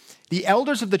authority. The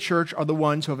elders of the church are the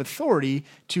ones who have authority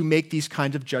to make these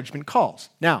kinds of judgment calls.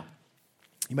 Now,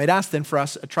 you might ask then for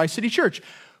us at Tri-City Church,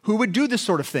 who would do this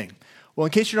sort of thing? Well,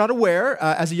 in case you're not aware,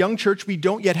 as a young church, we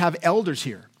don't yet have elders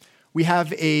here. We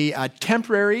have a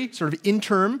temporary sort of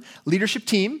interim leadership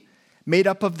team made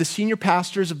up of the senior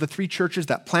pastors of the 3 churches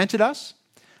that planted us.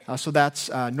 So that's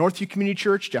Northview Community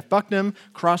Church, Jeff Bucknam,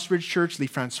 Crossridge Church, Lee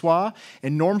Francois,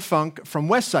 and Norm Funk from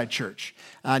Westside Church.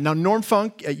 Now, Norm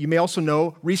Funk, you may also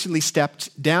know, recently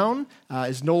stepped down,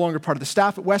 is no longer part of the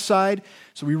staff at Westside.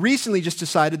 So we recently just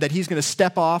decided that he's going to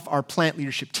step off our plant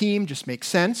leadership team. Just makes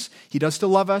sense. He does still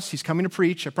love us. He's coming to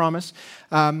preach, I promise.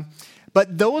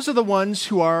 But those are the ones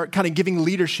who are kind of giving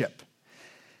leadership.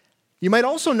 You might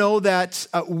also know that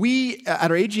we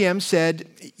at our AGM said,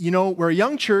 we're a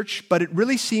young church, but it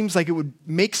really seems like it would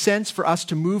make sense for us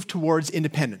to move towards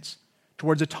independence,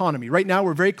 towards autonomy. Right now,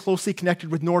 we're very closely connected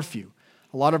with Northview.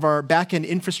 A lot of our back-end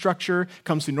infrastructure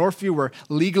comes through Northview. We're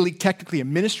legally, technically a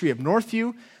ministry of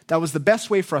Northview. That was the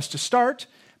best way for us to start.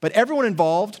 But everyone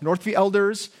involved, Northview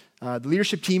elders, the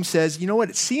leadership team says,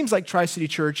 it seems like Tri-City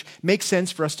Church makes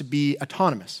sense for us to be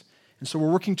autonomous. And so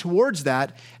we're working towards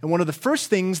that. And one of the first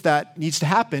things that needs to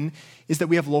happen is that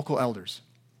we have local elders.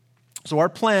 So our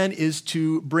plan is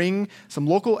to bring some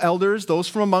local elders, those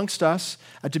from amongst us,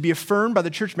 to be affirmed by the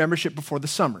church membership before the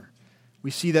summer. We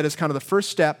see that as kind of the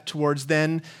first step towards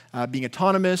then being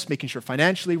autonomous, making sure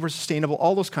financially we're sustainable,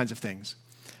 all those kinds of things.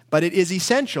 But it is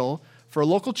essential for a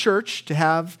local church to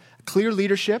have clear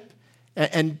leadership,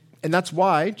 and that's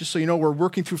why, just so you know, we're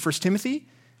working through 1 Timothy,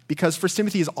 because 1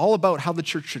 Timothy is all about how the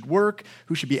church should work,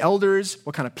 who should be elders,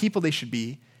 what kind of people they should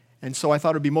be. And so I thought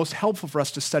it would be most helpful for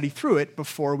us to study through it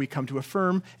before we come to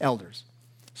affirm elders.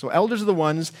 So elders are the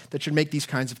ones that should make these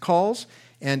kinds of calls,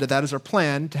 and that is our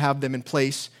plan to have them in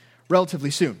place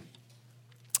relatively soon.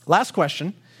 Last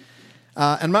question,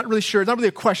 and I'm not really sure, it's not really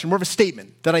a question, more of a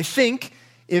statement, that I think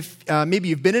if maybe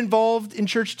you've been involved in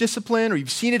church discipline or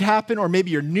you've seen it happen, or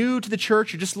maybe you're new to the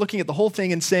church, you're just looking at the whole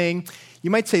thing and saying,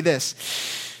 you might say this,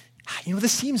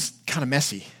 this seems kind of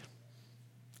messy.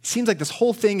 It seems like this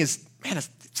whole thing is,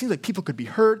 it seems like people could be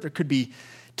hurt, there could be,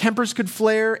 tempers could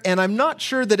flare, and I'm not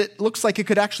sure that it looks like it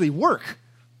could actually work,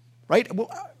 right? Well,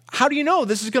 how do you know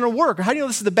this is going to work? Or how do you know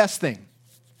this is the best thing?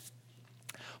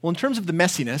 Well, in terms of the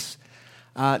messiness,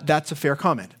 that's a fair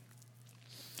comment.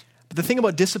 But the thing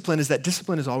about discipline is that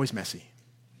discipline is always messy.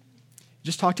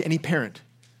 Just talk to any parent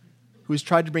who has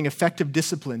tried to bring effective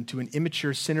discipline to an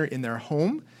immature sinner in their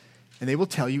home, and they will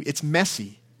tell you it's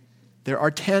messy. There are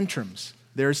tantrums,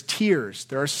 there's tears,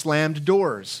 there are slammed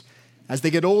doors. As they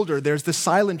get older, there's the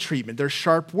silent treatment, there's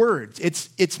sharp words.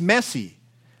 It's messy.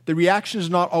 The reaction is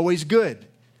not always good.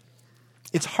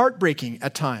 It's heartbreaking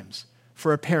at times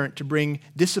for a parent to bring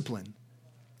discipline.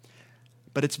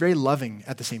 But it's very loving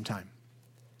at the same time.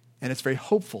 And it's very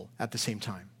hopeful at the same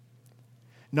time.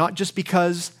 Not just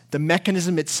because the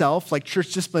mechanism itself, like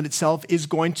church discipline itself, is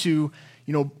going to,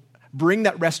 bring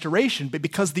that restoration, but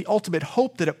because the ultimate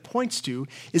hope that it points to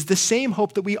is the same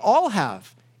hope that we all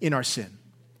have in our sin.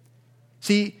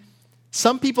 See,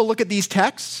 some people look at these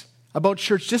texts about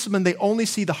church discipline, they only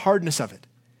see the hardness of it,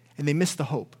 and they miss the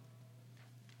hope.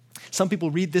 Some people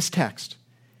read this text,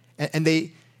 and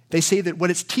they say that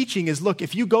what it's teaching is, look,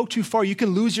 if you go too far, you can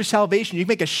lose your salvation. You can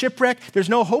make a shipwreck. There's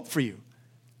no hope for you.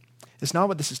 It's not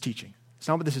what this is teaching. It's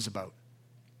not what this is about.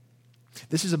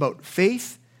 This is about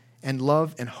faith and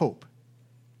love and hope.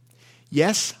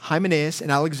 Yes, Hymenaeus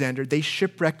and Alexander, they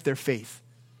shipwrecked their faith.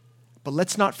 But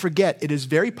let's not forget, it is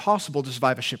very possible to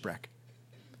survive a shipwreck.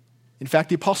 In fact,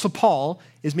 the Apostle Paul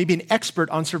is maybe an expert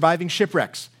on surviving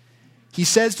shipwrecks. He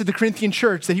says to the Corinthian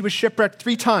church that he was shipwrecked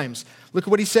 3 times. Look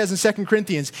at what he says in 2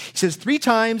 Corinthians. He says, 3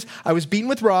 times I was beaten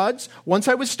with rods, once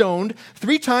I was stoned,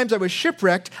 3 times I was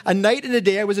shipwrecked, a night and a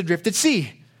day I was adrift at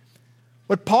sea.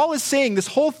 What Paul is saying, this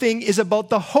whole thing is about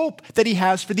the hope that he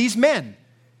has for these men.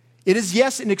 It is,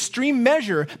 yes, an extreme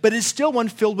measure, but it is still one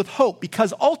filled with hope,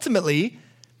 because ultimately,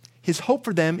 his hope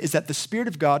for them is that the Spirit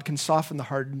of God can soften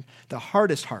the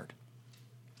hardest heart.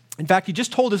 In fact, he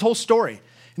just told his whole story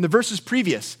in the verses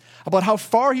previous about how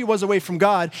far he was away from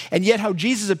God, and yet how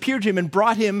Jesus appeared to him and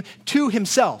brought him to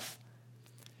himself.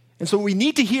 And so what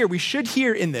we should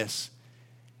hear in this,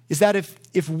 is that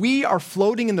if we are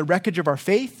floating in the wreckage of our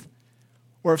faith,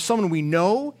 or if someone we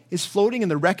know is floating in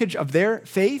the wreckage of their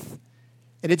faith,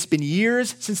 and it's been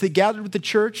years since they gathered with the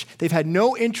church, they've had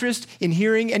no interest in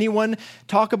hearing anyone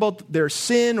talk about their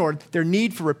sin or their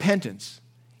need for repentance,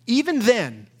 even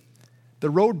then,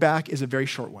 the road back is a very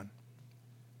short one.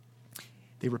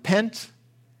 They repent,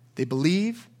 they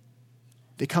believe,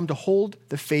 they come to hold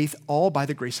the faith all by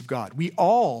the grace of God. We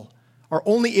all are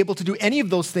only able to do any of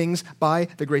those things by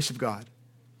the grace of God.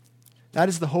 That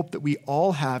is the hope that we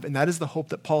all have, and that is the hope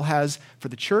that Paul has for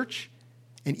the church,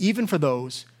 and even for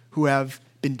those who have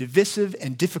been divisive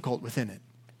and difficult within it.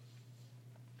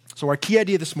 So our key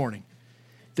idea this morning,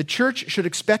 the church should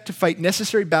expect to fight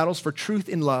necessary battles for truth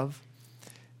in love.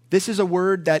 This is a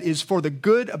word that is for the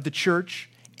good of the church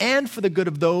and for the good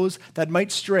of those that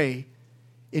might stray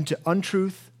into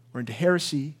untruth or into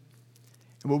heresy.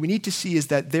 And what we need to see is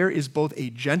that there is both a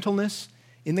gentleness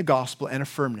in the gospel and a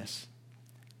firmness,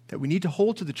 that we need to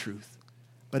hold to the truth,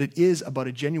 but it is about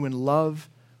a genuine love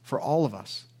for all of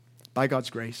us by God's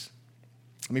grace.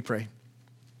 Let me pray.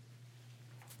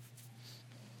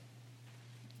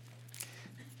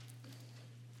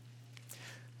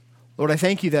 Lord, I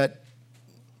thank you that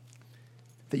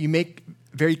you make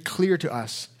very clear to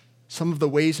us some of the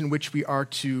ways in which we are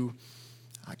to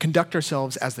conduct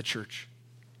ourselves as the church.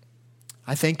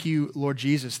 I thank you, Lord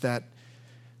Jesus, that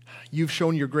you've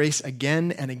shown your grace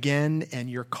again and again, and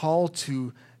your call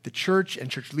to the church and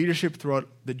church leadership throughout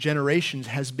the generations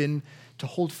has been to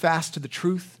hold fast to the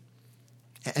truth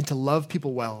and to love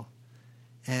people well.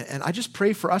 And I just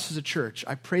pray for us as a church.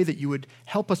 I pray that you would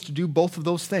help us to do both of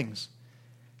those things.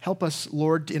 Help us,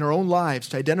 Lord, in our own lives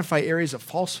to identify areas of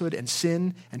falsehood and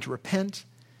sin and to repent.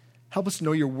 Help us to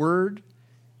know your word.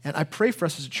 And I pray for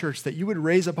us as a church that you would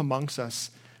raise up amongst us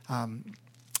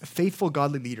faithful,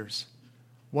 godly leaders,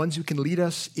 ones who can lead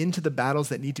us into the battles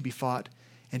that need to be fought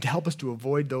and to help us to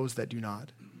avoid those that do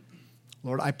not.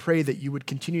 Lord, I pray that you would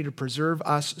continue to preserve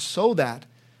us so that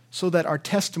our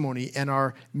testimony and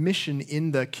our mission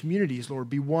in the communities, Lord,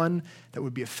 be one that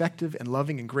would be effective and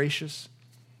loving and gracious.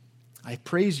 I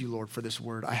praise you, Lord, for this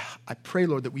word. I pray,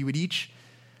 Lord, that we would each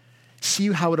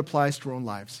see how it applies to our own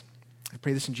lives. I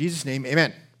pray this in Jesus' name.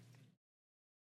 Amen.